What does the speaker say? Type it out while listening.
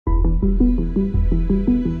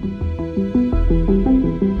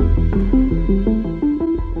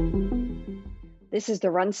This is the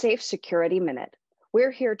RunSafe Security Minute.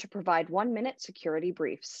 We're here to provide 1-minute security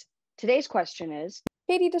briefs. Today's question is,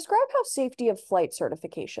 Katie, describe how safety of flight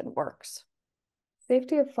certification works.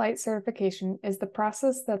 Safety of flight certification is the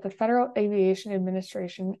process that the Federal Aviation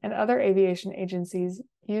Administration and other aviation agencies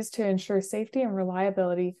use to ensure safety and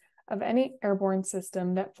reliability of any airborne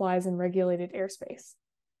system that flies in regulated airspace.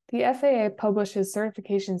 The FAA publishes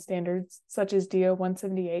certification standards, such as DO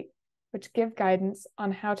 178, which give guidance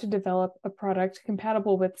on how to develop a product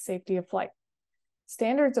compatible with safety of flight.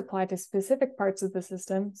 Standards apply to specific parts of the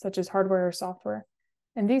system, such as hardware or software,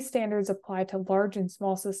 and these standards apply to large and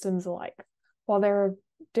small systems alike. While there are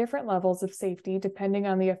different levels of safety depending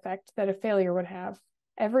on the effect that a failure would have,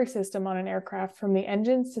 every system on an aircraft, from the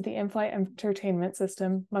engines to the in-flight entertainment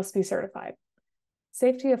system, must be certified.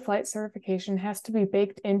 Safety of flight certification has to be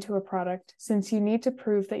baked into a product since you need to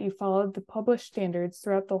prove that you followed the published standards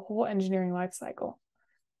throughout the whole engineering lifecycle.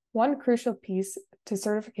 One crucial piece to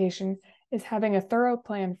certification is having a thorough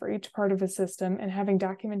plan for each part of a system and having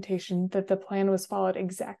documentation that the plan was followed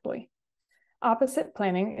exactly. Opposite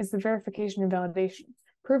planning is the verification and validation,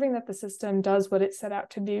 proving that the system does what it set out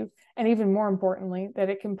to do, and even more importantly, that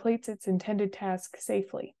it completes its intended task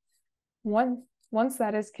safely. Once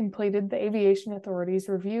that is completed, the aviation authorities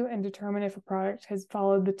review and determine if a product has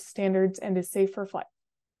followed the standards and is safe for flight.